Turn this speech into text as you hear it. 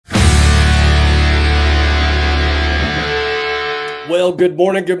Well, good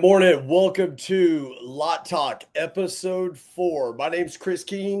morning. Good morning. Welcome to LotTalk episode 4. My name's Chris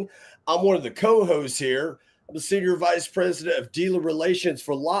Keene. I'm one of the co-hosts here. I'm the Senior Vice President of Dealer Relations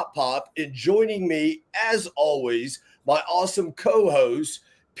for Lotpop. And joining me, as always, my awesome co-host,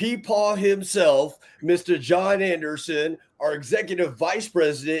 Peepaw himself, Mr. John Anderson, our Executive Vice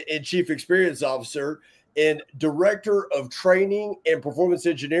President and Chief Experience Officer, and Director of Training and Performance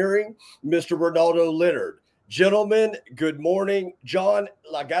Engineering, Mr. Ronaldo Leonard. Gentlemen, good morning. John,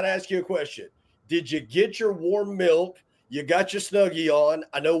 I got to ask you a question. Did you get your warm milk? You got your Snuggie on.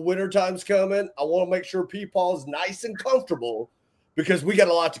 I know wintertime's coming. I want to make sure Peepaw's nice and comfortable because we got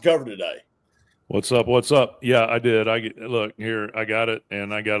a lot to cover today. What's up? What's up? Yeah, I did. Look here. I got it,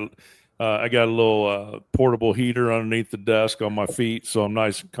 and I got a little portable heater underneath the desk on my feet, so I'm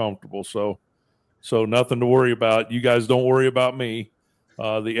nice and comfortable. So nothing to worry about. You guys don't worry about me.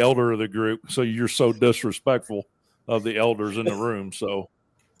 The elder of the group. So you're so disrespectful of the elders in the room. So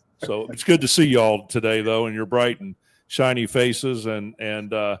it's good to see y'all today, though, and your bright and shiny faces. And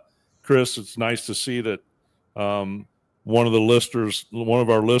Chris, it's nice to see that one of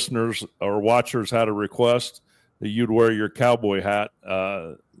our listeners or watchers had a request that you'd wear your cowboy hat,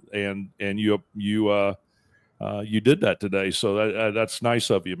 and you did that today. So that's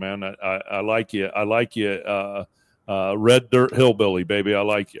nice of you, man. I like you. I like you. Red Dirt Hillbilly, baby. I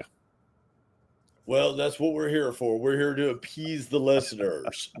like you. Well, that's what we're here for. We're here to appease the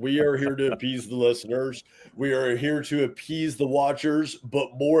listeners. We are here to appease the listeners. We are here to appease the watchers.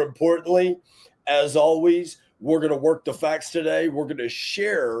 But more importantly, as always, we're going to work the facts today. We're going to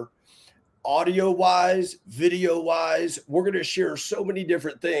share audio-wise, video-wise. We're going to share so many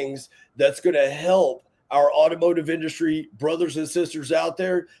different things that's going to help our automotive industry brothers and sisters out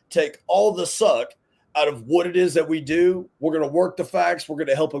there take all the suck out of what it is that we do. We're going to work the facts. We're going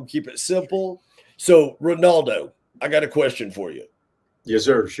to help them keep it simple. So, Ronaldo, I got a question for you. Yes,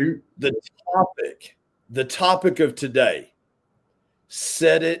 sir. Shoot. The topic of today,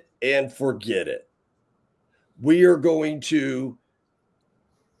 set it and forget it. We are going to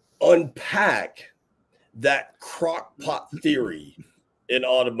unpack that crock pot theory in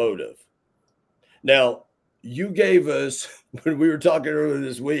automotive. Now, you gave us, when we were talking earlier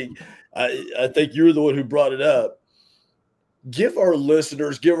this week, I think you're the one who brought it up. Give our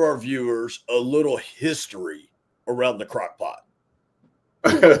listeners, give our viewers a little history around the crock pot.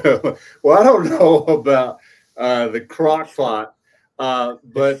 Well, I don't know about the crock pot,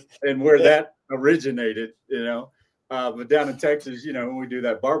 but where that originated, but down in Texas, when we do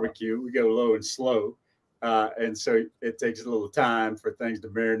that barbecue, we go low and slow. And so it takes a little time for things to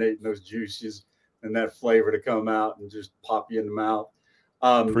marinate in those juices and that flavor to come out and just pop you in the mouth.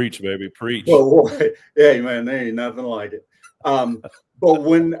 Preach, baby, preach. Well, yeah, man, there ain't nothing like it. But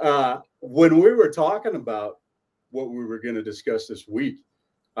when we were talking about what we were going to discuss this week,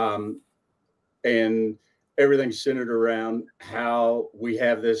 and everything centered around how we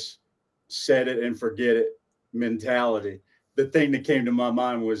have this set it and forget it mentality, the thing that came to my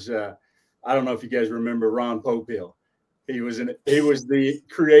mind was I don't know if you guys remember Ron Popeil. He was the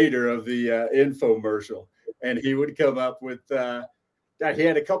creator of the infomercial, and he would come up with he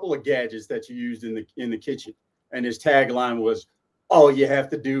had a couple of gadgets that you used in the kitchen, and his tagline was, "All you have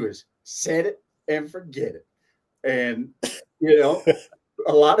to do is set it and forget it." And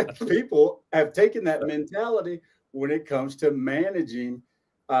a lot of people have taken that mentality when it comes to managing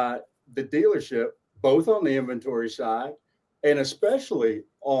the dealership, both on the inventory side and especially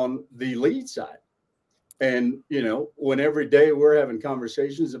on the lead side. And when every day we're having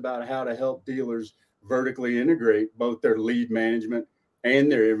conversations about how to help dealers vertically integrate both their lead management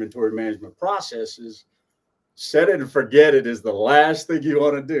and their inventory management processes, set it and forget it is the last thing you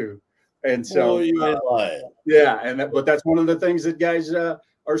want to do. And so, yeah, but that's one of the things that guys are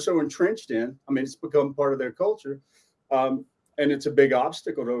so entrenched in. I mean, it's become part of their culture, and it's a big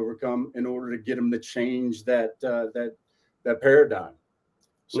obstacle to overcome in order to get them to change that paradigm.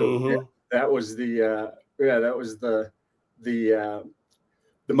 So that was the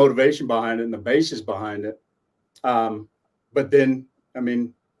motivation behind it and the basis behind it. But then, I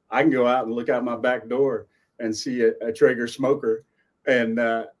mean, I can go out and look out my back door and see a Traeger smoker, and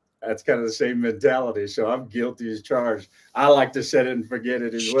that's kind of the same mentality. So I'm guilty as charged. I like to set it and forget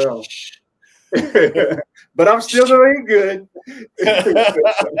it as well. But I'm still doing good.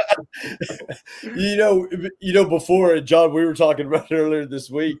 Before, John, we were talking about it earlier this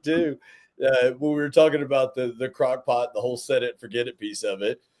week too, when we were talking about the crock pot, the whole set it, forget it piece of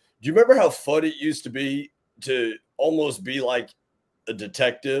it. Do you remember how fun it used to be to almost be like a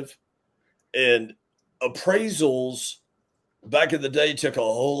detective? And appraisals back in the day took a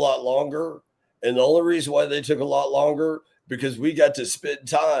whole lot longer. And the only reason why they took a lot longer, because we got to spend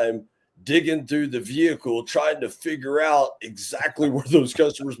time digging through the vehicle, trying to figure out exactly where those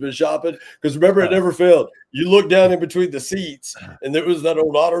customers been shopping. Because remember, it never failed. You look down in between the seats, and there was that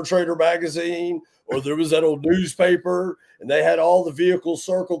old Auto Trader magazine, or there was that old newspaper, and they had all the vehicles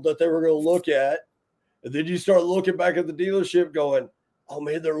circled that they were going to look at. And then you start looking back at the dealership going, oh,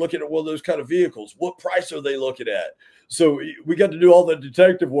 man, they're looking at one of those kind of vehicles. What price are they looking at? So we got to do all the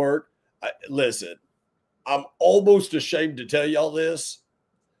detective work. Listen, I'm almost ashamed to tell y'all this,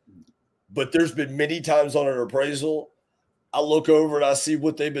 but there's been many times on an appraisal, I look over and I see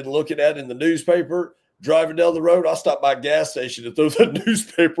what they've been looking at in the newspaper. Driving down the road, I stop by a gas station to throw the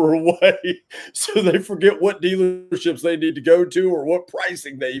newspaper away so they forget what dealerships they need to go to or what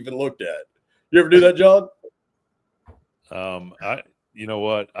pricing they even looked at. You ever do that, John? You know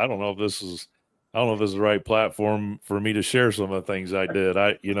what? I don't know if this is the right platform for me to share some of the things I did.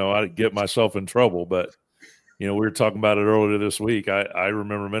 I get myself in trouble, but we were talking about it earlier this week. I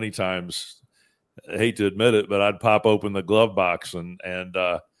remember many times, I hate to admit it, but I'd pop open the glove box and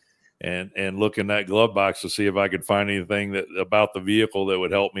look in that glove box to see if I could find anything about the vehicle that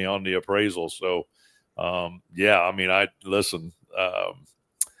would help me on the appraisal. So, yeah, I mean, listen.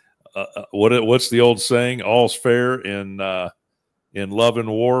 What's the old saying? All's fair in love and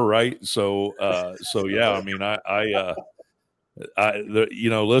war, right? So yeah, I mean,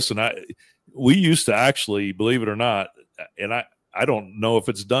 listen, we used to actually, believe it or not, and I don't know if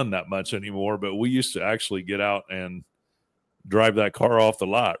it's done that much anymore, but we used to actually get out and drive that car off the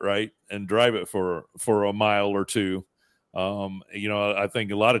lot, right, and drive it for a mile or two. I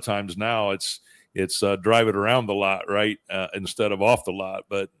think a lot of times now it's drive it around the lot, right, instead of off the lot.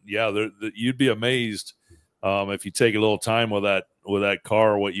 But yeah, you'd be amazed if you take a little time with that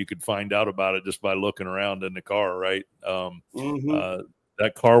car, what you could find out about it just by looking around in the car, right?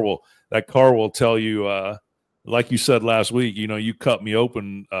 That car will tell you, like you said last week. You cut me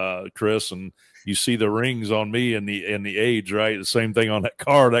open, Chris, and you see the rings on me and the age, right? The same thing on that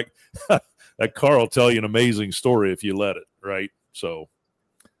car. That car will tell you an amazing story if you let it, right? So,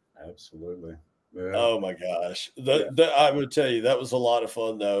 absolutely. Yeah. Oh my gosh. I would tell you that was a lot of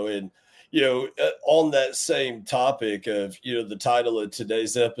fun though. And, on that same topic of, the title of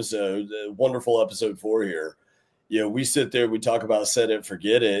today's episode, wonderful episode 4 here, we sit there, we talk about set it,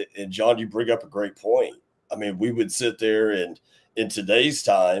 forget it. And John, you bring up a great point. I mean, we would sit there and in today's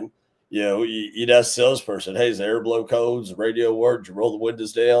time, you'd ask the salesperson, hey, is the air blow codes, the radio work, you roll the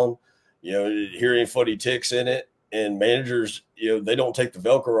windows down, hear any funny ticks in it? And managers, they don't take the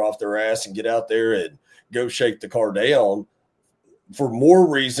Velcro off their ass and get out there and go shake the car down for more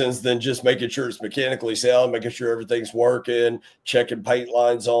reasons than just making sure it's mechanically sound, making sure everything's working, checking paint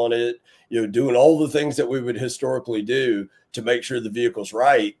lines on it, doing all the things that we would historically do to make sure the vehicle's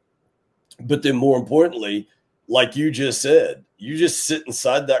right. But then more importantly, like you just said, you just sit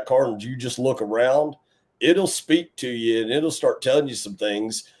inside that car and you just look around, it'll speak to you and it'll start telling you some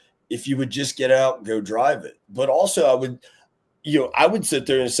things if you would just get out and go drive it. But also I would sit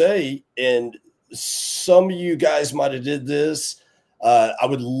there and say, and some of you guys might have did this. I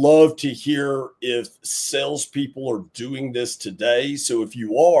would love to hear if salespeople are doing this today. So if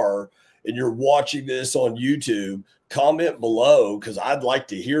you are, and you're watching this on YouTube, comment below, because I'd like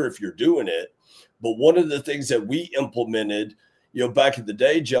to hear if you're doing it. But one of the things that we implemented, back in the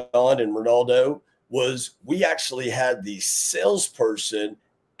day, John and Ronaldo, was we actually had the salesperson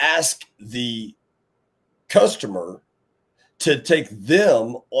ask the customer to take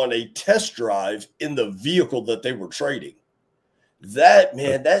them on a test drive in the vehicle that they were trading.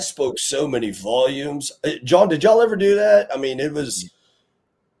 That spoke so many volumes. John, did y'all ever do that? I mean, it was,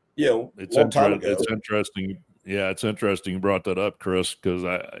 it's interesting. Yeah, it's interesting you brought that up, Chris, because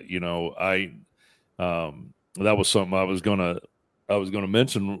that was something I was gonna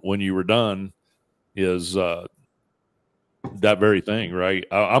mention when you were done, is that very thing, right?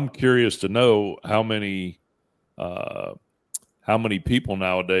 I'm curious to know how many people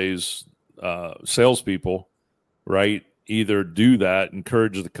nowadays, salespeople, right, either do that,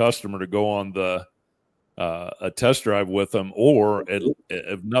 encourage the customer to go on a test drive with them, or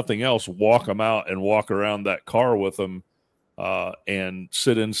if nothing else, walk them out and walk around that car with them, and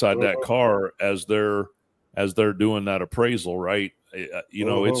sit inside that car as they're doing that appraisal, right?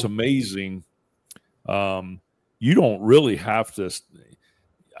 It's amazing. You don't really have to.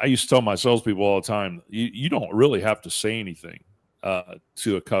 I used to tell my salespeople all the time, you don't really have to say anything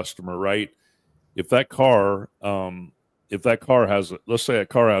to a customer, right? If that car has, let's say a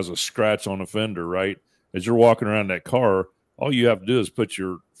car has a scratch on a fender, right? As you're walking around that car, all you have to do is put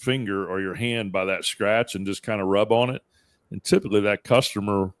your finger or your hand by that scratch and just kind of rub on it. And typically that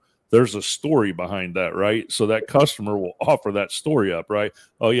customer there's a story behind that, right? So that customer will offer that story up, right?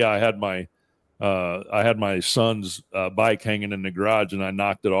 Oh yeah, I had my son's bike hanging in the garage, and I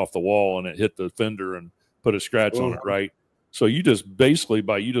knocked it off the wall, and it hit the fender and put a scratch on it, right? So you just basically,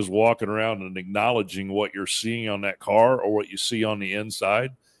 by you just walking around and acknowledging what you're seeing on that car or what you see on the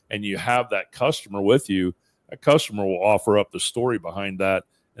inside, and you have that customer with you, that customer will offer up the story behind that,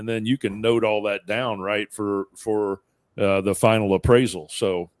 and then you can note all that down, right, for the final appraisal.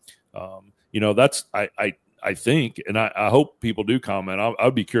 So, that's I think, and I hope people do comment.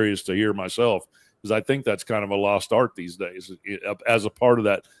 I'd be curious to hear myself, because I think that's kind of a lost art these days, as a part of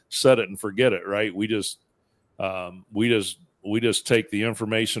that set it and forget it, right? We just take the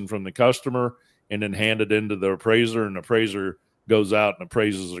information from the customer and then hand it into the appraiser, and the appraiser goes out and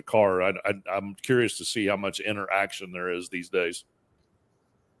appraises a car. I'm curious to see how much interaction there is these days.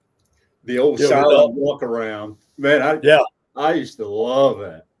 The old silent walk around, man. I used to love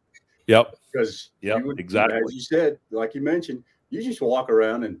that. Yep. Because exactly, as you said, like you mentioned, you just walk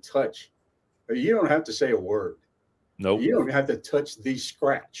around and touch. You don't have to say a word. Nope. You don't have to touch the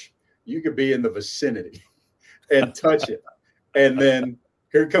scratch. You could be in the vicinity and touch it. And then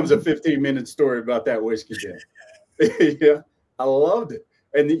here comes a 15-minute story about that whiskey den. Yeah, I loved it.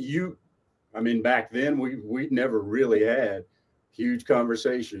 And back then we never really had huge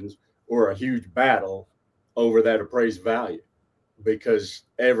conversations or a huge battle over that appraised value, because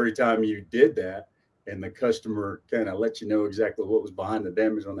every time you did that and the customer kind of let you know exactly what was behind the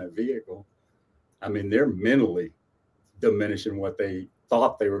damage on that vehicle, they're mentally diminishing what they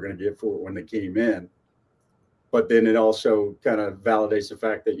thought they were going to get for it when they came in. But then it also kind of validates the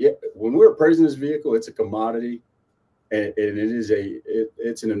fact that, when we're appraising this vehicle, it's a commodity, and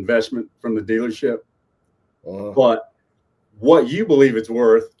it's an investment from the dealership. But what you believe it's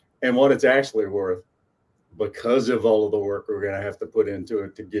worth and what it's actually worth, because of all of the work we're going to have to put into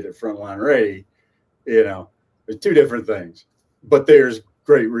it to get it frontline ready, there's two different things, but there's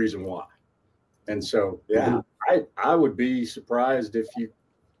great reason why. And so, I would be surprised if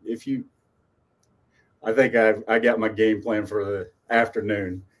you, I think I got my game plan for the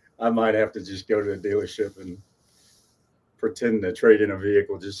afternoon. I might have to just go to the dealership and pretend to trade in a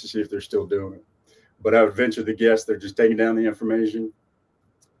vehicle just to see if they're still doing it. But I would venture to guess they're just taking down the information,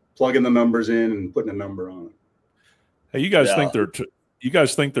 plugging the numbers in, and putting a number on it. Hey, you guys think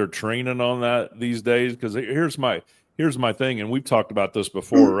they're training on that these days? Because here's my thing, and we've talked about this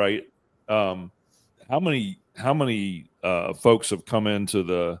before, right? How many folks have come into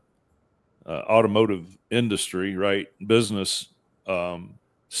the automotive industry, right, business,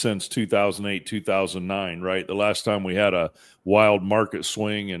 since 2008, 2009, right? The last time we had a wild market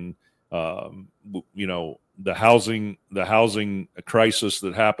swing, and the housing crisis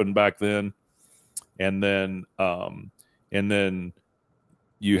that happened back then, and then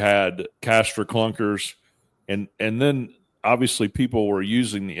you had cash for clunkers, and then obviously people were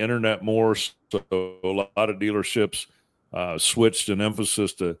using the internet more, so a lot of dealerships switched an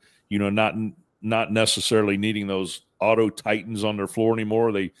emphasis to not necessarily needing those auto titans on their floor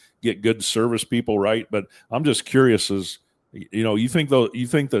anymore. They get good service people, right? But I'm just curious, you think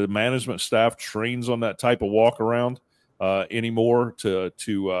the management staff trains on that type of walk around anymore to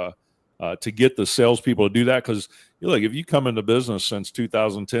get the salespeople to do that? Because if you come into business since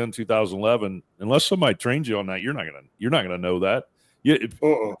 2010, 2011, unless somebody trains you on that, you're not gonna know that.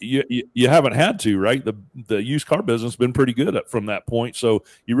 You haven't had to, right? The used car business has been pretty good from that point, so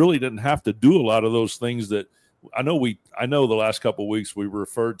you really didn't have to do a lot of those things that I know the last couple of weeks we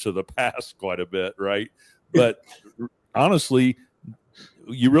referred to the past quite a bit, right? But honestly,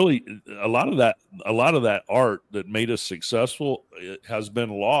 a lot of that art that made us successful, it has been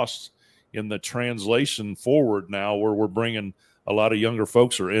lost in the translation forward now, where we're bringing a lot of younger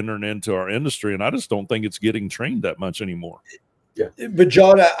folks are entering into our industry, and I just don't think it's getting trained that much anymore. Yeah, but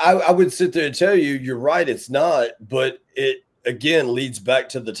John, I would sit there and tell you, you're right, it's not, but it again leads back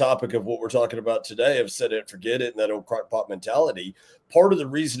to the topic of what we're talking about today of set it, forget it, and that old crock pot mentality. Part of the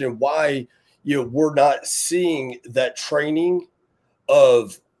reason why we're not seeing that training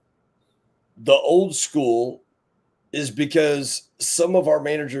of the old school is because some of our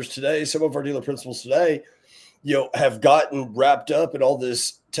managers today, some of our dealer principals today, have gotten wrapped up in all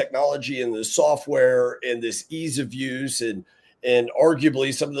this technology and this software and this ease of use, and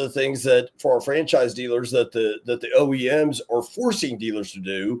arguably some of the things that for our franchise dealers that the OEMs are forcing dealers to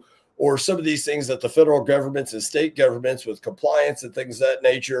do, or some of these things that the federal governments and state governments with compliance and things of that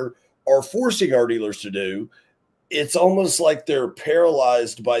nature are forcing our dealers to do. It's almost like they're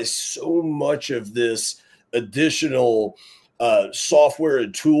paralyzed by so much of this additional software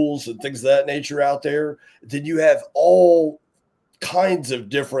and tools and things of that nature out there. Then you have all kinds of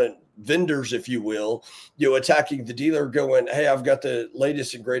different vendors, if you will, attacking the dealer going, hey, I've got the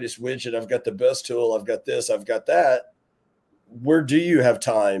latest and greatest widget. I've got the best tool. I've got this, I've got that. Where do you have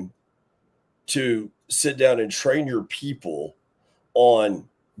time to sit down and train your people on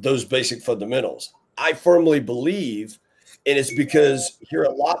those basic fundamentals? I firmly believe, and it's because here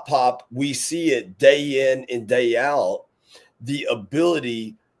at Lotpop, we see it day in and day out, the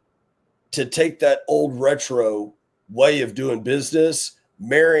ability to take that old retro way of doing business,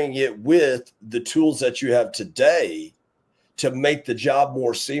 marrying it with the tools that you have today to make the job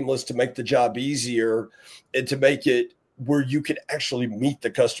more seamless, to make the job easier, and to make it where you can actually meet the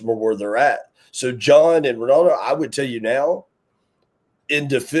customer where they're at. So John and Ronaldo, I would tell you now, in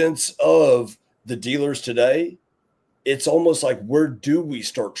defense of the dealers today, it's almost like, where do we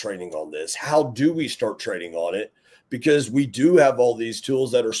start training on this? How do we start training on it? Because we do have all these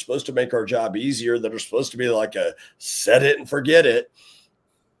tools that are supposed to make our job easier, that are supposed to be like a set it and forget it,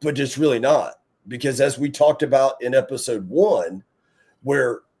 but it's really not. Because as we talked about in episode 1,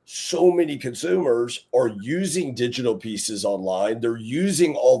 where so many consumers are using digital pieces online, they're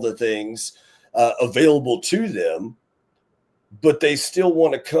using all the things available to them, but they still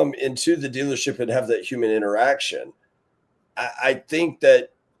want to come into the dealership and have that human interaction. I think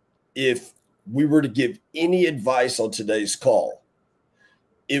that if we were to give any advice on today's call,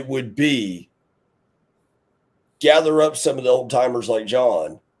 it would be gather up some of the old timers like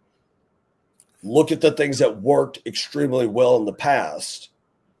John, look at the things that worked extremely well in the past.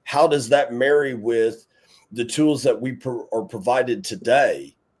 How does that marry with the tools that we are provided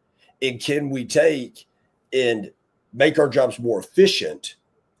today? And can we take and make our jobs more efficient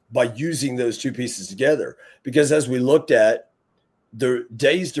by using those two pieces together? Because as we looked at the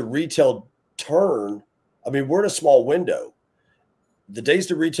days to retail turn, I mean, we're in a small window. The days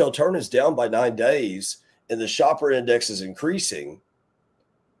to retail turn is down by 9 days, and the shopper index is increasing.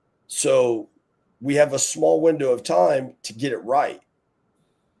 So we have a small window of time to get it right.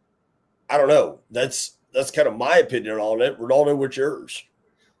 I don't know. That's kind of my opinion on it. Ronaldo, what's yours?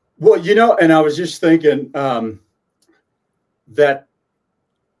 Well, and I was just thinking that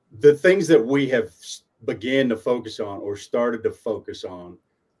the things that we have began to focus on or started to focus on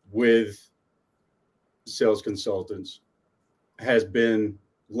with sales consultants has been,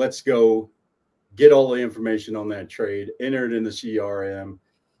 let's go get all the information on that trade, enter it in the CRM,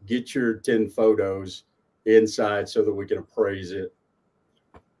 get your 10 photos inside so that we can appraise it.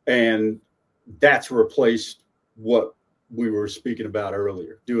 And that's replaced what we were speaking about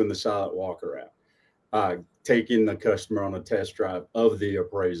earlier, doing the silent walk around, taking the customer on a test drive of the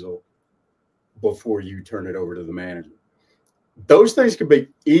appraisal before you turn it over to the manager. Those things can be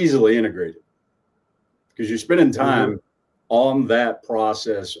easily integrated because you're spending time on that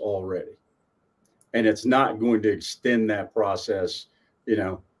process already. And it's not going to extend that process,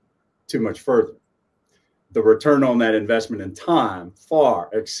 too much further. The return on that investment in time far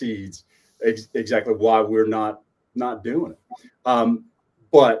exceeds exactly why we're not doing it.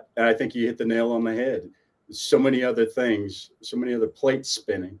 But I think you hit the nail on the head. So many other things, so many other plates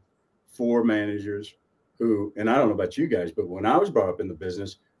spinning for managers who, and I don't know about you guys, but when I was brought up in the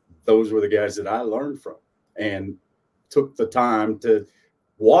business, those were the guys that I learned from and took the time to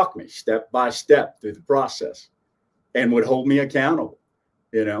walk me step by step through the process and would hold me accountable.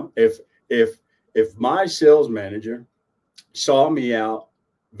 If my sales manager saw me out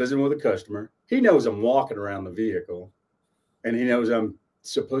visiting with a customer, he knows I'm walking around the vehicle and he knows I'm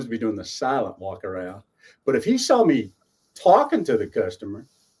supposed to be doing the silent walk around. But if he saw me talking to the customer,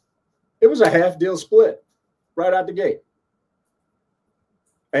 it was a half deal split right out the gate.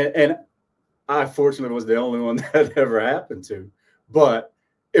 And I fortunately was the only one that ever happened to, but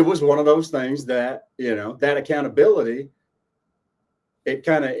it was one of those things that, that accountability, it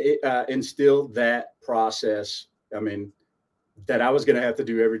kind of instilled that process. I mean, that I was going to have to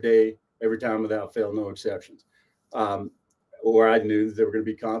do every day, every time without fail, no exceptions. Or I knew that there were going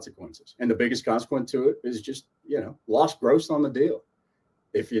to be consequences. And the biggest consequence to it is just, lost gross on the deal.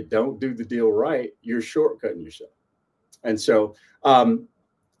 If you don't do the deal right, you're shortcutting yourself. And so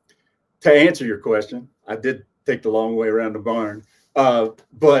to answer your question, I did take the long way around the barn.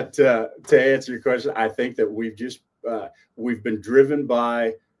 But to answer your question, I think that we've been driven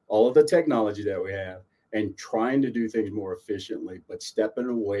by all of the technology that we have and trying to do things more efficiently, but stepping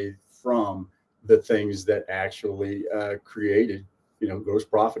away from the things that actually created, gross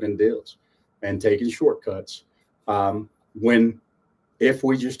profit and deals and taking shortcuts. If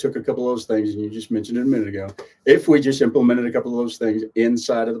we just took a couple of those things, and you just mentioned it a minute ago, if we just implemented a couple of those things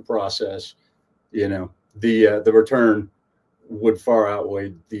inside of the process, the return would far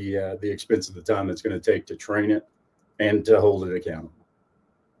outweigh the expense of the time that's going to take to train it and to hold it accountable.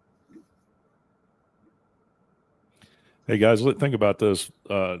 Hey guys, think about this.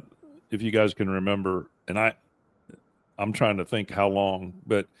 If you guys can remember, and I'm trying to think how long,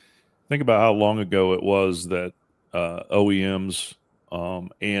 but think about how long ago it was that OEMs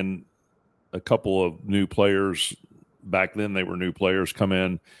and a couple of new players, back then they were new players, come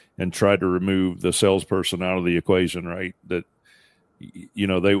in and tried to remove the salesperson out of the equation, right? That, you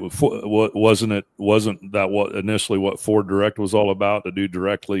know, wasn't that what initially what Ford Direct was all about, to do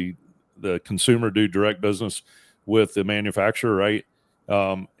directly, the consumer do direct business with the manufacturer, right?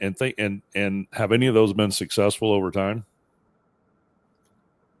 And have any of those been successful over time?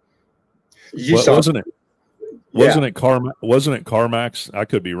 Wasn't it CarMax? I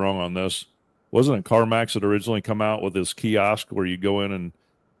could be wrong on this. Wasn't it CarMax that originally come out with this kiosk where you go in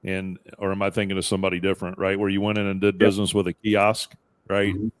and or am I thinking of somebody different, right? Where you went in and did business with a kiosk,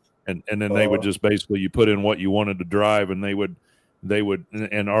 right? Mm-hmm. And then they would just basically, you put in what you wanted to drive, and they would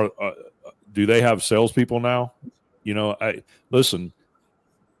and are do they have salespeople now? You know, listen,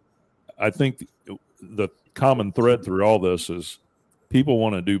 I think the common thread through all this is people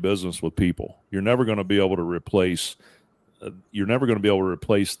want to do business with people. You're never going to be able to replace. You're never going to be able to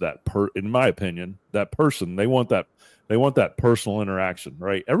replace that. In my opinion, that person. They want that personal interaction,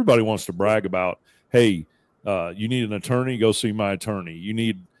 right? Everybody wants to brag about, hey, you need an attorney, go see my attorney. You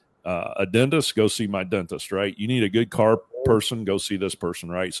need a dentist, go see my dentist, right? You need a good car person, go see this person,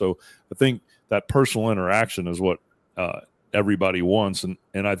 right? So I think that personal interaction is what everybody wants,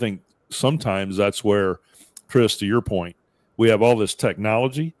 and I think sometimes that's where, Chris, to your point, we have all this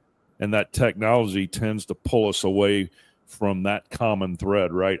technology, and that technology tends to pull us away from that common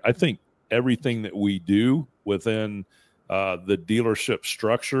thread, right? I think everything that we do within the dealership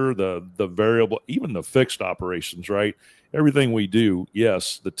structure, the variable, even the fixed operations, right? Everything we do,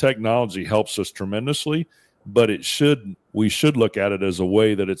 yes, the technology helps us tremendously, but we should look at it as a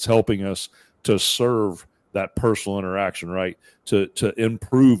way that it's helping us to serve that personal interaction, right? To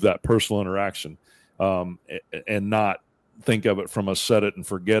improve that personal interaction, and not think of it from a set it and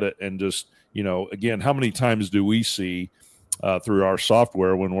forget it. And just, you know, again, how many times do we see through our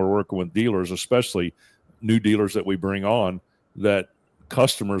software when we're working with dealers, especially new dealers that we bring on, that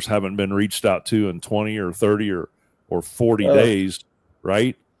customers haven't been reached out to in 20 or 30 or 40 days,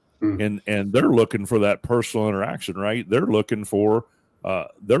 right? And they're looking for that personal interaction, right? They're looking for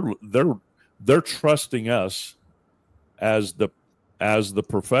they're trusting us as the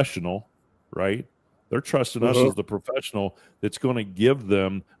professional, right? They're trusting us as the professional that's going to give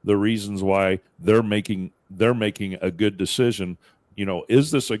them the reasons why they're making a good decision. You know,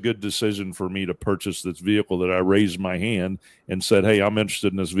 is this a good decision for me to purchase this vehicle that I raised my hand and said, hey, I'm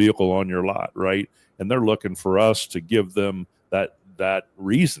interested in this vehicle on your lot, right? And they're looking for us to give them that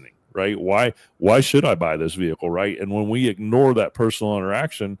reasoning, right? Why should I buy this vehicle, right? And when we ignore that personal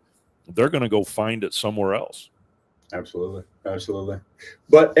interaction, they're going to go find it somewhere else. Absolutely.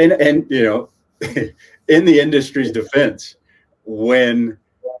 But and you know, in the industry's defense, when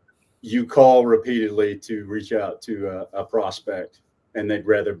you call repeatedly to reach out to a prospect and they'd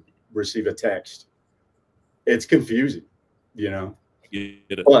rather receive a text, it's confusing, you know.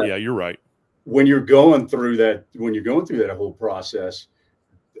 But yeah, you're right. When you're going through that whole process,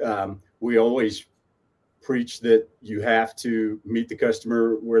 we always preach that you have to meet the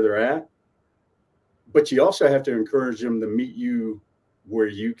customer where they're at, but you also have to encourage them to meet you where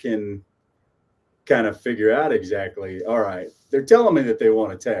you can kind of figure out exactly, all right, they're telling me that they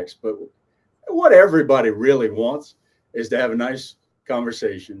want a text, but what everybody really wants is to have a nice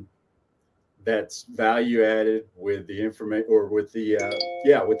conversation that's value added with the information, or with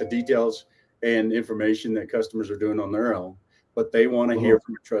the details and information that customers are doing on their own. But they want to hear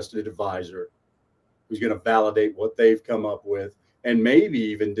from a trusted advisor who's going to validate what they've come up with, and maybe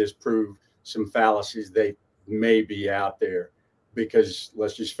even disprove some fallacies they may be out there. Because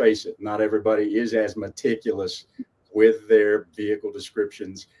let's just face it, not everybody is as meticulous with their vehicle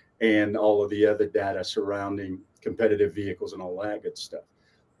descriptions and all of the other data surrounding competitive vehicles and all that good stuff.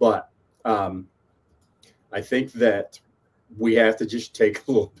 But I think that we have to just take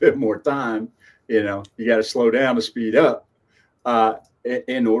a little bit more time. You know, you got to slow down to speed up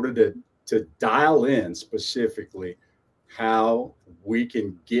in order to dial in specifically how we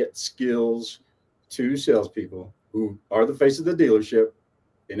can get skills to salespeople who are the face of the dealership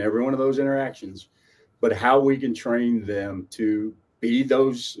in every one of those interactions, but how we can train them to be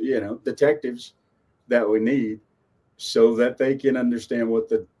those, you know, detectives that we need, so that they can understand what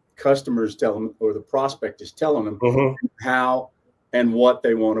the customers tell them, or the prospect is telling them, how and what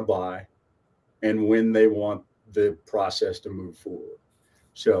they want to buy and when they want the process to move forward.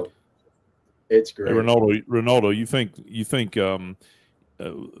 So It's great. Hey, Ronaldo, you think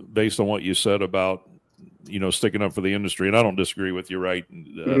based on what you said about, sticking up for the industry, and I don't disagree with you, right?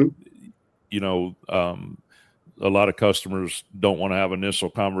 A lot of customers don't want to have initial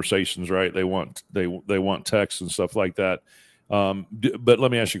conversations, right? They want texts and stuff like that. But let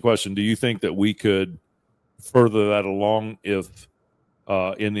me ask you a question. Do you think that we could further that along if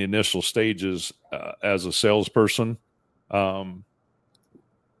in the initial stages as a salesperson, in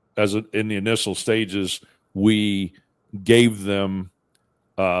the initial stages, we gave them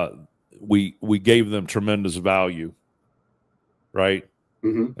we gave them tremendous value, right?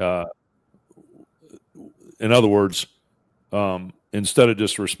 Mm-hmm. In other words, instead of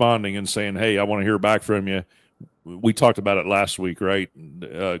just responding and saying, "Hey, I want to hear back from you," we talked about it last week, right?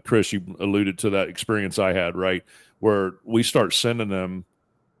 Chris, you alluded to that experience I had, right? Where we start sending them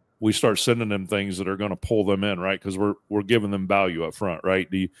things that are going to pull them in, right? Because we're giving them value up front, right?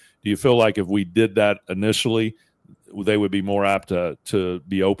 Do you feel like if we did that initially, they would be more apt to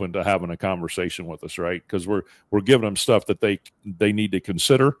be open to having a conversation with us, right? Because we're giving them stuff that they need to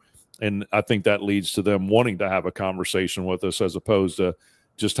consider, and I think that leads to them wanting to have a conversation with us as opposed to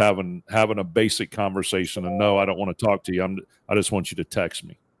just having a basic conversation and no, I don't want to talk to you. I just want you to text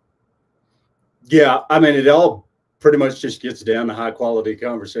me. Yeah, I mean, it all pretty much just gets down to high quality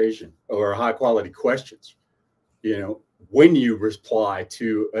conversation or high quality questions. When you reply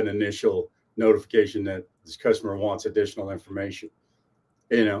to an initial notification that this customer wants additional information,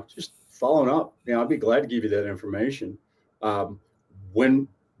 just following up. I'd be glad to give you that information. When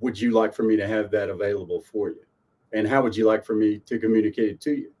would you like for me to have that available for you? And how would you like for me to communicate it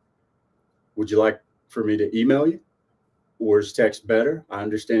to you? Would you like for me to email you? Or is text better? I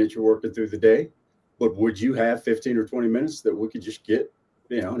understand that you're working through the day, but would you have 15 or 20 minutes that we could just get,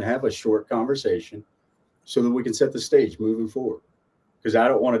 and have a short conversation so that we can set the stage moving forward? Because I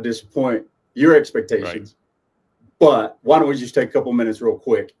don't want to disappoint your expectations, but why don't we just take a couple minutes real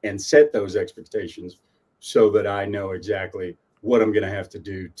quick and set those expectations so that I know exactly what I'm going to have to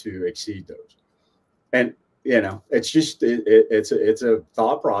do to exceed those. And, it's just, it's a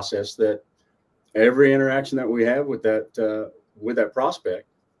thought process that every interaction that we have with that prospect,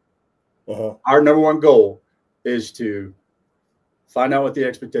 our number one goal is to find out what the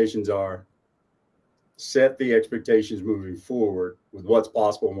expectations are, set the expectations moving forward with what's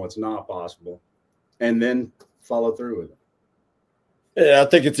possible and what's not possible, and then follow through with it. Yeah, I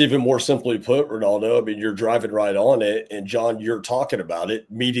think it's even more simply put, Ronaldo. I mean, you're driving right on it, and John, you're talking about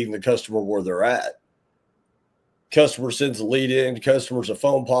it, meeting the customer where they're at. Customer sends a lead in, customer's a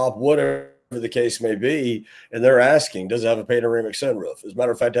phone pop, whatever the case may be, and they're asking, does it have a panoramic sunroof? As a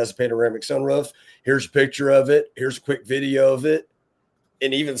matter of fact, it has a panoramic sunroof. Here's a picture of it. Here's a quick video of it.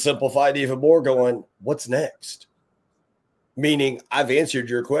 And even simplified even more, going, what's next? Meaning, I've answered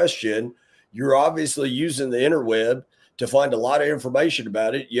your question. You're obviously using the interweb to find a lot of information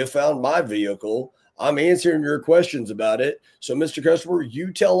about it. You found my vehicle. I'm answering your questions about it. So, Mr. Customer,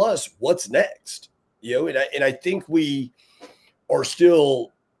 you tell us what's next. And I think we are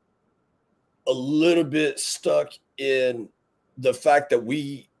still a little bit stuck in the fact that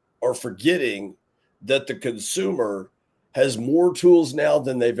we are forgetting that the consumer has more tools now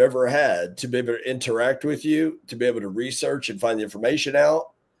than they've ever had to be able to interact with you, to be able to research and find the information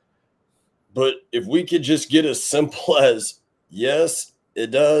out. But if we could just get as simple as, yes,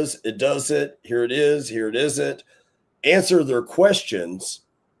 it does, it doesn't, here it is, here it isn't, answer their questions.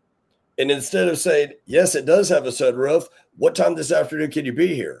 And instead of saying, yes, it does have a sunroof, what time this afternoon can you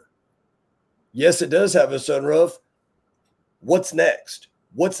be here? Yes, it does have a sunroof. What's next?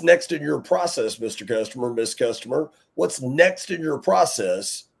 What's next in your process, Mr. Customer, Miss Customer? What's next in your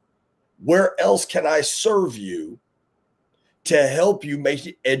process? Where else can I serve you to help you make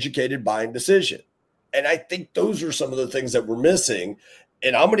an educated buying decision? And I think those are some of the things that we're missing.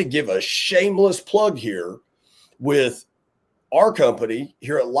 And I'm going to give a shameless plug here with our company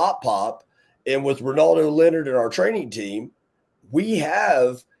here at Lotpop and with Ronaldo Leonard and our training team. We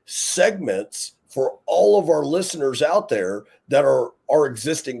have segments for all of our listeners out there that are our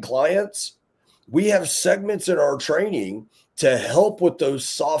existing clients. We have segments in our training to help with those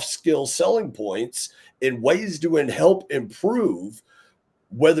soft skill selling points in ways to help improve,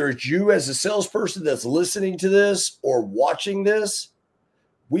 whether it's you as a salesperson that's listening to this or watching this.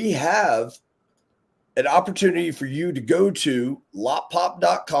 We have an opportunity for you to go to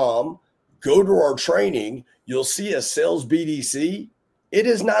lotpop.com, go to our training. You'll see a sales BDC. It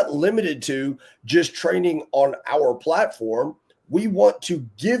is not limited to just training on our platform. We want to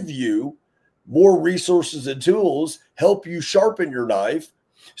give you more resources and tools, help you sharpen your knife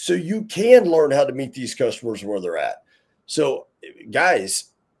so you can learn how to meet these customers where they're at. So,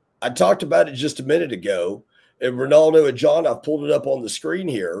 guys, I talked about it just a minute ago, and Ronaldo and John, I've pulled it up on the screen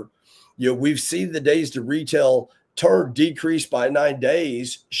here. We've seen the days to retail turn decrease by 9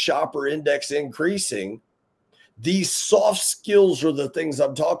 days, shopper index increasing. These soft skills are the things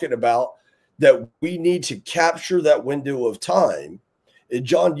I'm talking about that we need to capture that window of time. And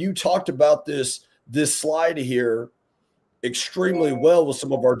John, you talked about this slide here extremely well with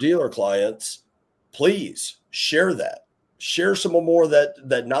some of our dealer clients. Please share that. Share some more of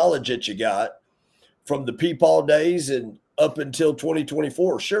that knowledge that you got from the Peepaw days and up until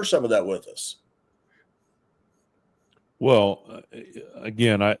 2024. Share some of that with us. Well,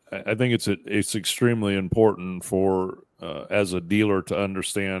 again, I think it's extremely important for as a dealer to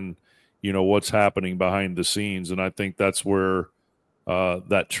understand, what's happening behind the scenes, and I think that's where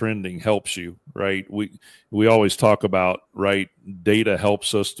that trending helps you, right? We always talk about, right, data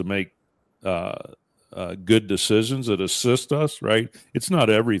helps us to make good decisions that assist us, right? It's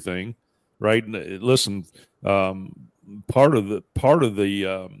not everything, right? Listen, part of the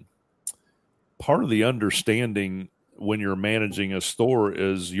understanding when you're managing a store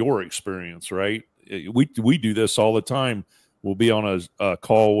is your experience, right? We do this all the time. We'll be on a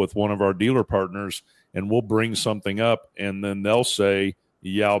call with one of our dealer partners, and we'll bring something up, and then they'll say,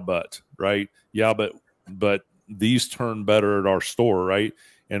 "Yeah, but," right? "Yeah, but these turn better at our store," right?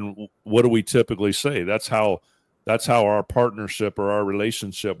 And what do we typically say? That's how our partnership or our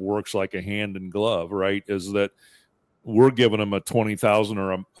relationship works, like a hand in glove, right? Is that we're giving them a 20,000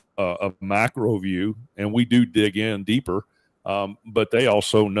 or a macro view, and we do dig in deeper, but they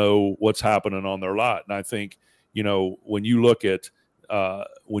also know what's happening on their lot. And I think, when you look at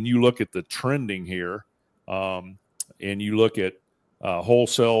the trending here, and you look at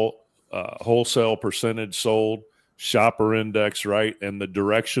wholesale percentage sold, shopper index, right, and the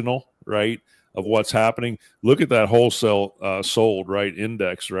directional, right, of what's happening. Look at that wholesale sold, right,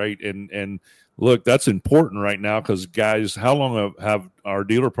 index, right, and look, that's important right now because, guys, how long have our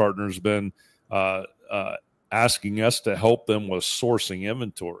dealer partners been asking us to help them with sourcing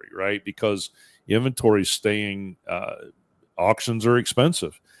inventory, right? Because inventory is staying, auctions are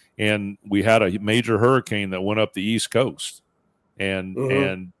expensive. And we had a major hurricane that went up the East Coast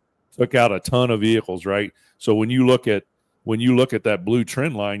and took out a ton of vehicles, right? So when you look at that blue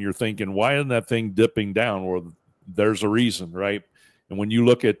trend line, you're thinking, why isn't that thing dipping down? Well, there's a reason, right? And when you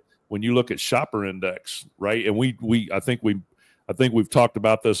look at shopper index, right? And I think we've talked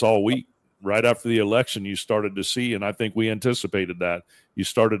about this all week. Right after the election, you started to see, and I think we anticipated that, you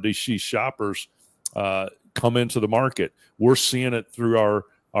started to see shoppers come into the market. We're seeing it through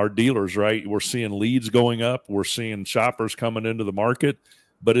our dealers, right? We're seeing leads going up. We're seeing shoppers coming into the market.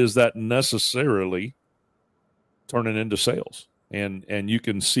 But is that necessarily turning into sales? And you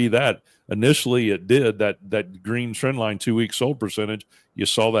can see that initially it did, that green trend line, 2-week sold percentage, you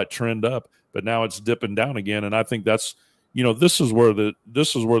saw that trend up, but now it's dipping down again. And I think that's, this is where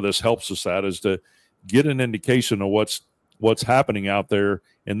this helps us at, is to get an indication of what's happening out there.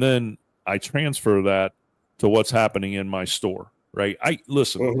 And then I transfer that to what's happening in my store, right? I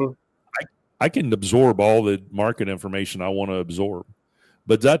can absorb all the market information I want to absorb,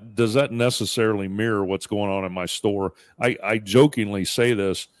 but does that necessarily mirror what's going on in my store? I jokingly say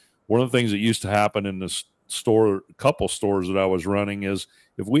this. One of the things that used to happen in this store, couple stores that I was running, is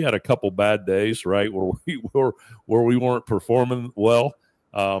if we had a couple bad days, right, where we weren't performing well,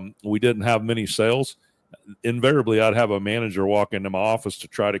 we didn't have many sales, invariably I'd have a manager walk into my office to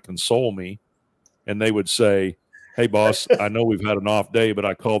try to console me, and they would say, "Hey, boss, I know we've had an off day, but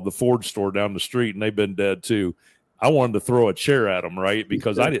I called the Ford store down the street and they've been dead too." I wanted to throw a chair at them, right?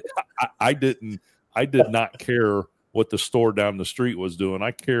 Because I did not care what the store down the street was doing.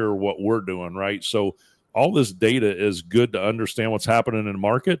 I care what we're doing, right? So all this data is good to understand what's happening in the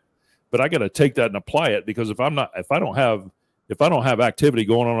market, but I got to take that and apply it, because if I don't have activity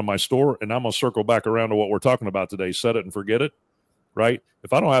going on in my store, and I'm gonna circle back around to what we're talking about today, set it and forget it, right?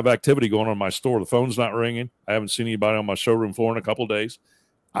 If I don't have activity going on in my store, the phone's not ringing, I haven't seen anybody on my showroom floor in a couple of days,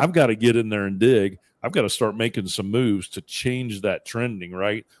 I've got to get in there and dig. I've got to start making some moves to change that trending,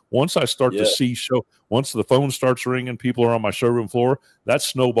 right? Once I start to see once the phone starts ringing, people are on my showroom floor, that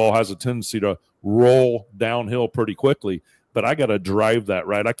snowball has a tendency to roll downhill pretty quickly. But I got to drive that,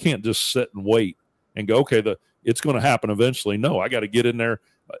 right? I can't just sit and wait and go, okay, it's going to happen eventually. No, I got to get in there.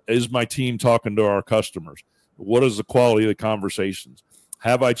 Is my team talking to our customers? What is the quality of the conversations?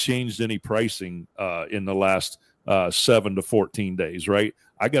 Have I changed any pricing in the last 7 to 14 days, right?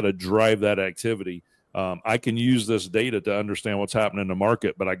 I got to drive that activity. I can use this data to understand what's happening in the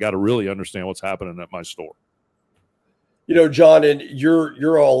market, but I got to really understand what's happening at my store. John, and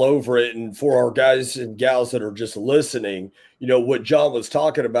you're all over it. And for our guys and gals that are just listening, what John was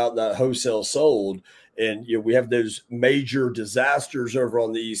talking about, that wholesale sold, and we have those major disasters over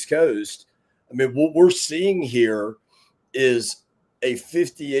on the East Coast. I mean, what we're seeing here is a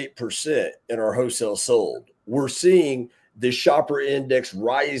 58% in our wholesale sold. We're seeing the shopper index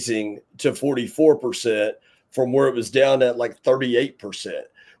rising to 44% from where it was down at like 38%.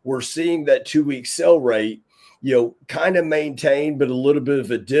 We're seeing that 2-week sell rate, kind of maintain, but a little bit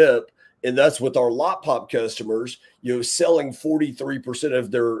of a dip. And that's with our Lotpop customers, selling 43%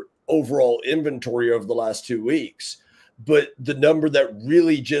 of their overall inventory over the last 2 weeks. But the number that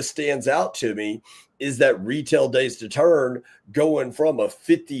really just stands out to me is that retail days to turn going from a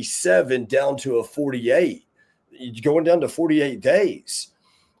 57 down to a 48, going down to 48 days.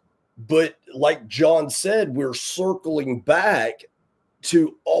 But like John said, we're circling back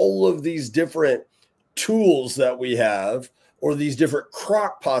to all of these different tools that we have, or these different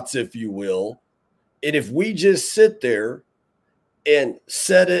crock pots, if you will. And if we just sit there and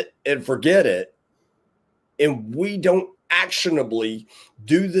set it and forget it, and we don't actionably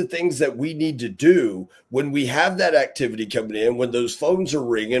do the things that we need to do when we have that activity coming in, when those phones are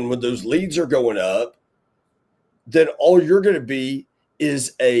ringing, when those leads are going up, then all you're going to be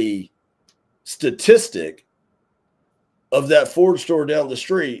is a statistic of that Ford store down the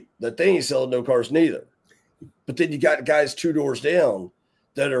street that they ain't selling no cars neither. But then you got guys 2 doors down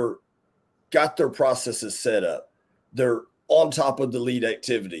that are got their processes set up. They're on top of the lead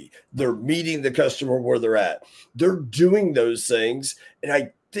activity. They're meeting the customer where they're at. They're doing those things. And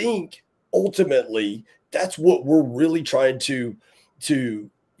I think ultimately that's what we're really trying to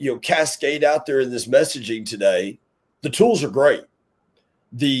cascade out there in this messaging today. The tools are great.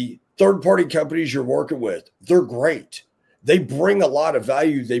 The third-party companies you're working with, they're great. They bring a lot of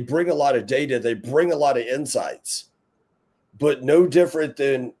value. They bring a lot of data. They bring a lot of insights. But no different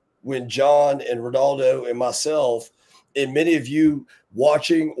than when John and Ronaldo and myself, and many of you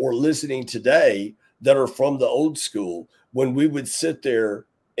watching or listening today that are from the old school, when we would sit there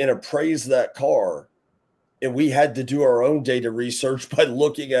and appraise that car, and we had to do our own data research by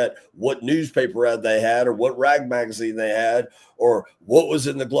looking at what newspaper ad they had, or what rag magazine they had, or what was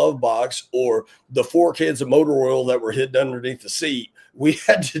in the glove box, or the 4 cans of motor oil that were hidden underneath the seat. We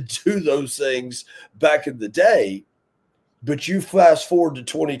had to do those things back in the day. But you fast forward to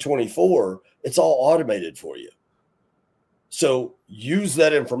 2024, it's all automated for you. So use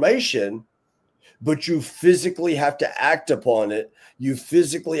that information, but you physically have to act upon it. You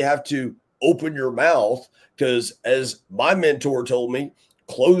physically have to open your mouth, because as my mentor told me,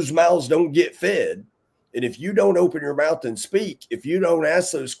 closed mouths don't get fed. And if you don't open your mouth and speak, if you don't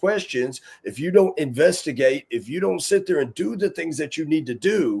ask those questions, if you don't investigate, if you don't sit there and do the things that you need to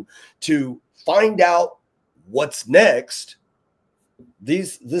do to find out what's next,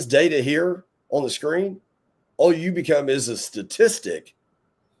 this data here on the screen, all you become is a statistic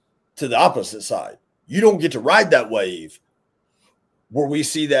to the opposite side. You don't get to ride that wave where we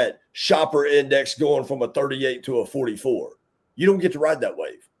see that shopper index going from a 38 to a 44. You don't get to ride that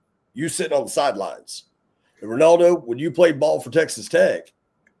wave. You sitting on the sidelines. And Ronaldo, when you played ball for Texas Tech,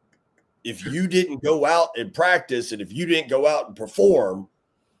 if you didn't go out and practice, and if you didn't go out and perform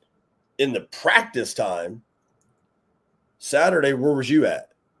in the practice time, Saturday, where was you at?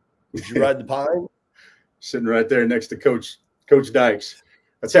 Was you riding the pine? Sitting right there next to Coach Dykes.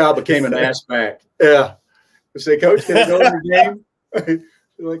 That's how I became an ass back. Yeah. I say, Coach, can I go to the game?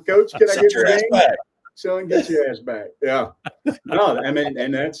 Like, Coach, can I get your game back? So I can get your ass back. Yeah. No, I mean,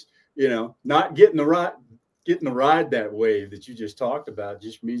 and that's, not getting the ride that wave that you just talked about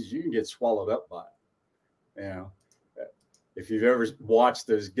just means you can get swallowed up by it. If you've ever watched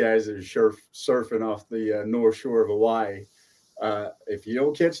those guys that are surfing off the North Shore of Hawaii, if you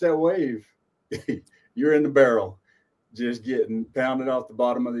don't catch that wave, you're in the barrel, just getting pounded off the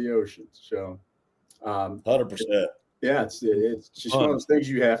bottom of the ocean. So, 100%. Yeah, it's just one of those things.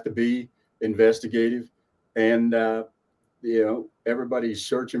 You have to be investigative, and everybody's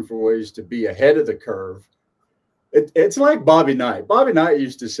searching for ways to be ahead of the curve. It's like Bobby Knight. Bobby Knight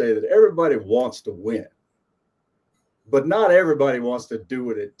used to say that everybody wants to win, but not everybody wants to do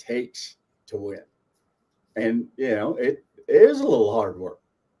what it takes to win. And it is a little hard work.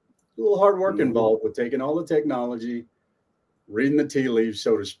 A little hard work involved with taking all the technology, reading the tea leaves,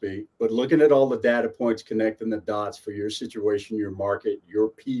 so to speak, but looking at all the data points, connecting the dots for your situation, your market, your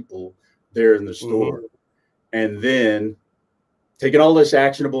people there in the store, and then taking all this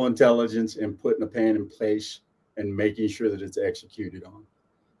actionable intelligence and putting a plan in place and making sure that it's executed on.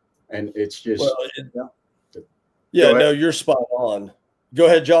 And it's just, no, you're spot on. Go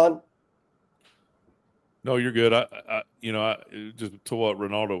ahead, John. No, you're good. Just to what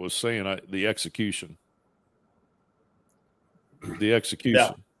Ronaldo was saying, the execution,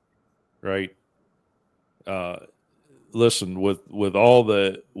 Yeah. right? Listen, with all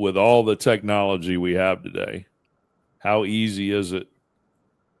the technology we have today, how easy is it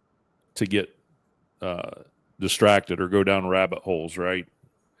to get distracted or go down rabbit holes, right?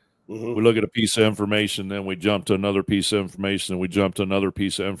 Mm-hmm. We look at a piece of information, then we jump to another piece of information, and we jump to another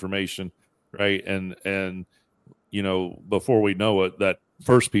piece of information, right? And before we know it, that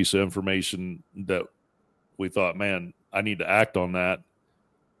first piece of information that we thought, man, I need to act on that.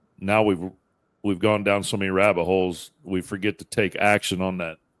 Now we've gone down so many rabbit holes, we forget to take action on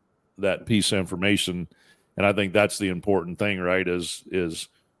that piece of information. And I think that's the important thing, right? Is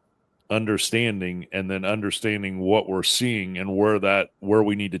understanding, and then understanding what we're seeing and where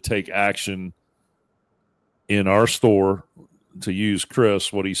we need to take action in our store, to use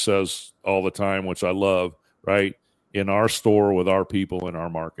Chris, what he says all the time, which I love, right? In our store with our people in our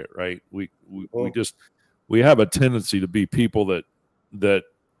market, right? We have a tendency to be people that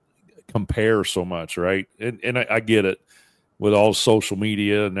compare so much, right? And I get it with all social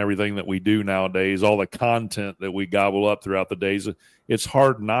media and everything that we do nowadays, all the content that we gobble up throughout the days, it's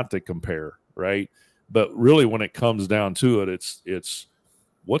hard not to compare, right? But really, when it comes down to it, it's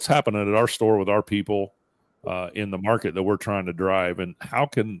what's happening at our store with our people in the market that we're trying to drive, and how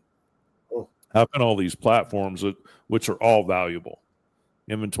can all these platforms, which are all valuable,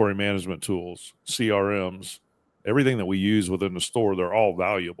 inventory management tools, CRMs, everything that we use within the store, they're all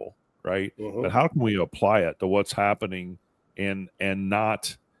valuable, right? Mm-hmm. But how can we apply it to what's happening and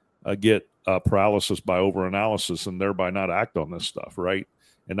not get paralysis by overanalysis, and thereby not act on this stuff, right?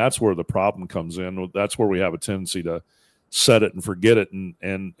 And that's where the problem comes in. That's where we have a tendency to set it and forget it,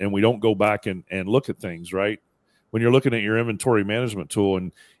 and we don't go back and look at things, right? When you're looking at your inventory management tool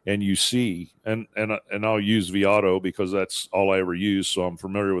and you see, and I'll use vAuto because that's all I ever use, so I'm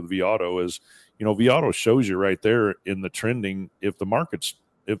familiar with vAuto, is, vAuto shows you right there in the trending, if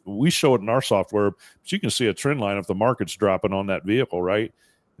we show it in our software, but you can see a trend line if the market's dropping on that vehicle, right?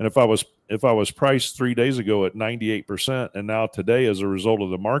 And if I was priced 3 days ago at 98%, and now today, as a result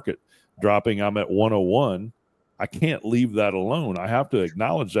of the market dropping, I'm at 101, I can't leave that alone. I have to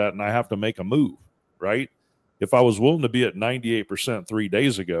acknowledge that, and I have to make a move, right? If I was willing to be at 98% 3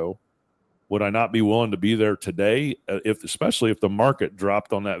 days ago, would I not be willing to be there today, especially if the market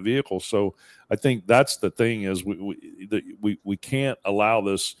dropped on that vehicle? So I think that's the thing, is we can't allow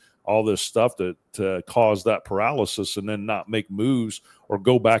all this stuff to cause that paralysis, and then not make moves or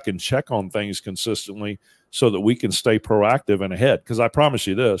go back and check on things consistently so that we can stay proactive and ahead. Because I promise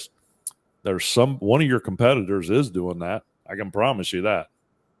you this, one of your competitors is doing that. I can promise you that.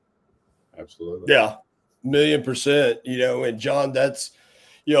 Absolutely. Yeah, 1,000,000%. And John, that's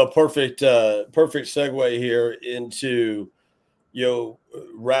perfect segue here into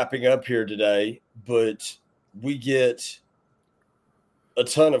wrapping up here today. But we get a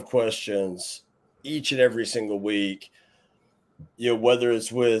ton of questions each and every single week, whether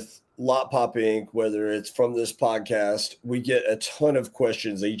it's with Lotpop Inc., whether it's from this podcast. We get a ton of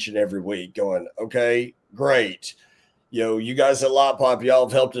questions each and every week going, okay, great. You guys at Lotpop, y'all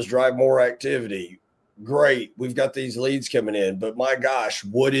have helped us drive more activity. Great. We've got these leads coming in, but my gosh,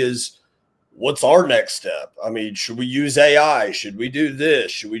 what's our next step? I mean, should we use AI? Should we do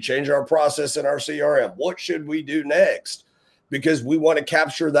this? Should we change our process in our CRM? What should we do next? Because we want to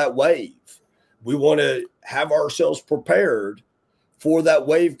capture that wave. We want to have ourselves prepared for that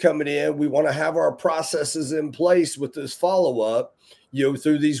wave coming in. We want to have our processes in place with this follow-up,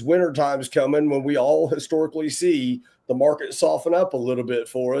 through these winter times coming, when we all historically see the market soften up a little bit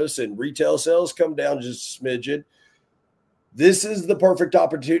for us and retail sales come down just a smidgen. This is the perfect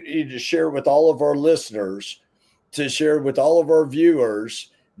opportunity to share with all of our listeners, to share with all of our viewers,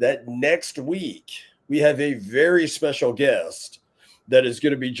 that next week we have a very special guest that is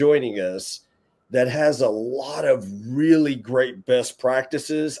going to be joining us that has a lot of really great best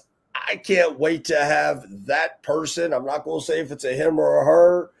practices. I can't wait to have that person. I'm not going to say if it's a him or a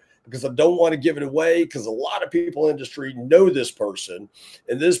her, because I don't want to give it away, because a lot of people in the industry know this person,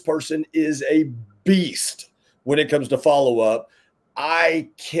 and this person is a beast when it comes to follow-up. I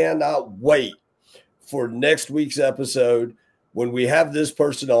cannot wait for next week's episode when we have this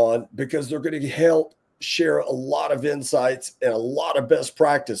person on, because they're going to help share a lot of insights and a lot of best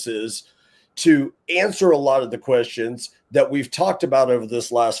practices to answer a lot of the questions that we've talked about over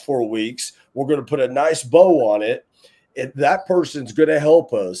this last 4 weeks. We're going to put a nice bow on it, and that person's going to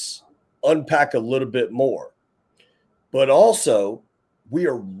help us unpack a little bit more. But also, we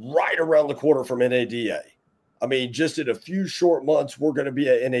are right around the corner from NADA. I mean, just in a few short months, we're going to be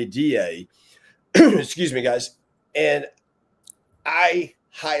at NADA. excuse me, guys. And I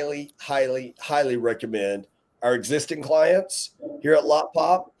highly, highly, highly recommend our existing clients here at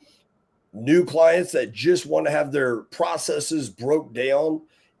Lotpop, new clients that just want to have their processes broke down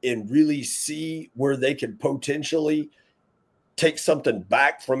and really see where they can potentially take something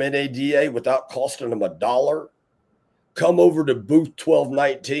back from NADA without costing them $1. Come over to booth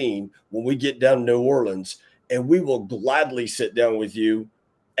 1219 when we get down to New Orleans, and we will gladly sit down with you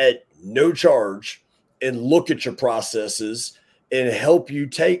at no charge and look at your processes and help you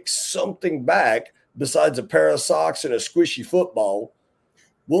take something back besides a pair of socks and a squishy football.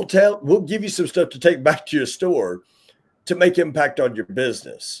 We'll give you some stuff to take back to your store to make impact on your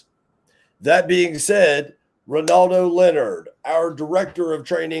business. That being said, Ronaldo Leonard, our Director of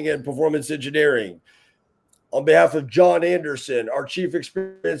Training and Performance Engineering, on behalf of John Anderson, our Chief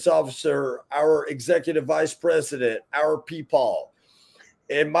Experience Officer, our Executive Vice President, our PPAW,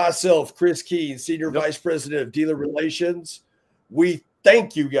 and myself, Chris Keene, Senior Vice President of Dealer Relations, we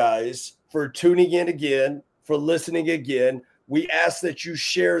thank you guys for tuning in again, for listening again. We ask that you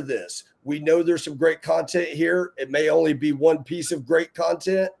share this. We know there's some great content here. It may only be one piece of great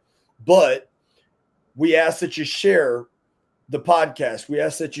content, but we ask that you share the podcast. We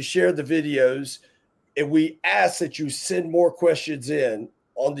ask that you share the videos, and we ask that you send more questions in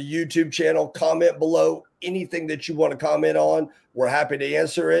on the YouTube channel. Comment below anything that you want to comment on. We're happy to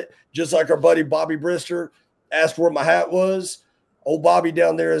answer it. Just like our buddy Bobby Brister asked where my hat was. Old Bobby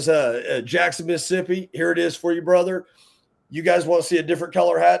down there is Jackson, Mississippi. Here it is for you, brother. You guys want to see a different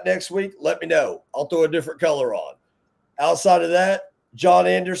color hat next week? Let me know. I'll throw a different color on. Outside of that, John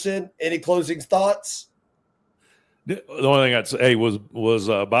Anderson, any closing thoughts? The only thing I'd say was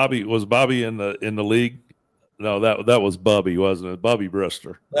Bobby in the league? No, that was Bubby, wasn't it? Bubby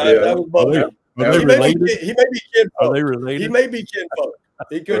Brister. That was Bubby. Are they related? He may be kinfolk. Are they related? He may be kinfolk.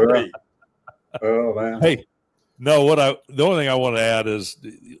 He could be. Oh man. Hey, no. The only thing I want to add is,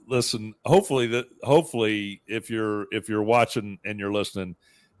 listen. Hopefully, if you're watching and you're listening,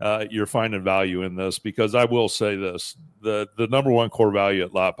 you're finding value in this, because I will say this: the number one core value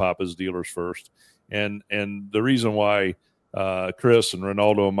at Lotpop is dealers first, and the reason why Chris and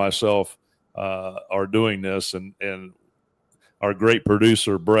Ronaldo and myself are doing this, and our great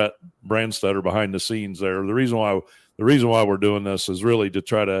producer Brett Brandstetter behind the scenes there. The reason why we're doing this is really to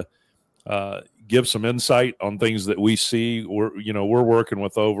try to give some insight on things that we see. We're working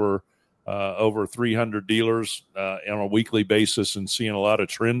with over 300 dealers on a weekly basis and seeing a lot of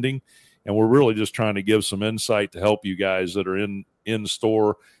trending, and we're really just trying to give some insight to help you guys that are in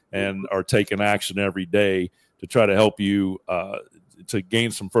store and are taking action every day to try to help you to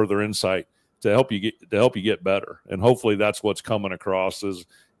gain some further insight to help you get better. And hopefully that's what's coming across is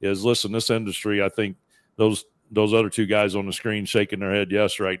listen, this industry, I think those other two guys on the screen shaking their head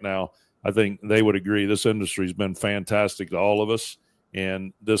yes right now, I think they would agree this industry's been fantastic to all of us,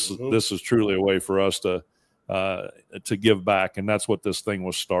 and this is truly a way for us to give back, and that's what this thing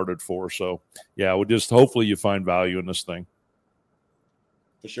was started for. So yeah, we just hopefully you find value in this thing.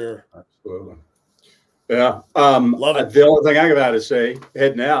 For sure. Absolutely. Yeah. Love it. The only thing I got to say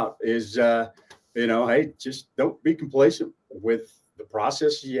heading out is, hey, just don't be complacent with the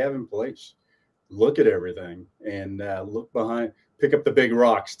processes you have in place. Look at everything and look behind, pick up the big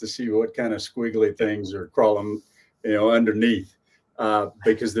rocks to see what kind of squiggly things are crawling, underneath,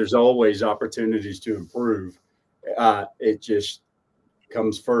 because there's always opportunities to improve. It just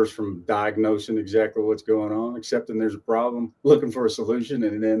comes first from diagnosing exactly what's going on, accepting there's a problem, looking for a solution,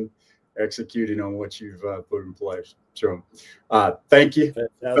 and then executing on what you've put in place. So thank you,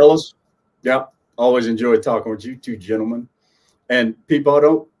 fellas. Yeah, always enjoyed talking with you two gentlemen. And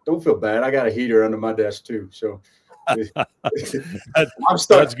people, don't feel bad. I got a heater under my desk too. So I'm stuck.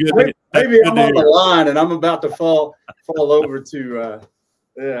 That's good. Maybe I'm on the line and I'm about to fall over to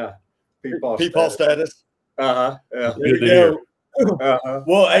PPAW status. Yeah. There you go.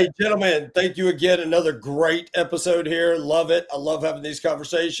 Well, hey, gentlemen, thank you again. Another great episode here. Love it. I love having these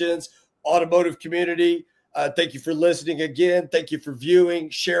conversations. Automotive community, thank you for listening again. Thank you for viewing.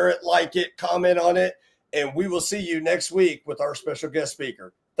 Share it, like it, comment on it, and we will see you next week with our special guest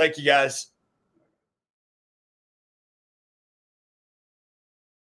speaker. Thank you, guys.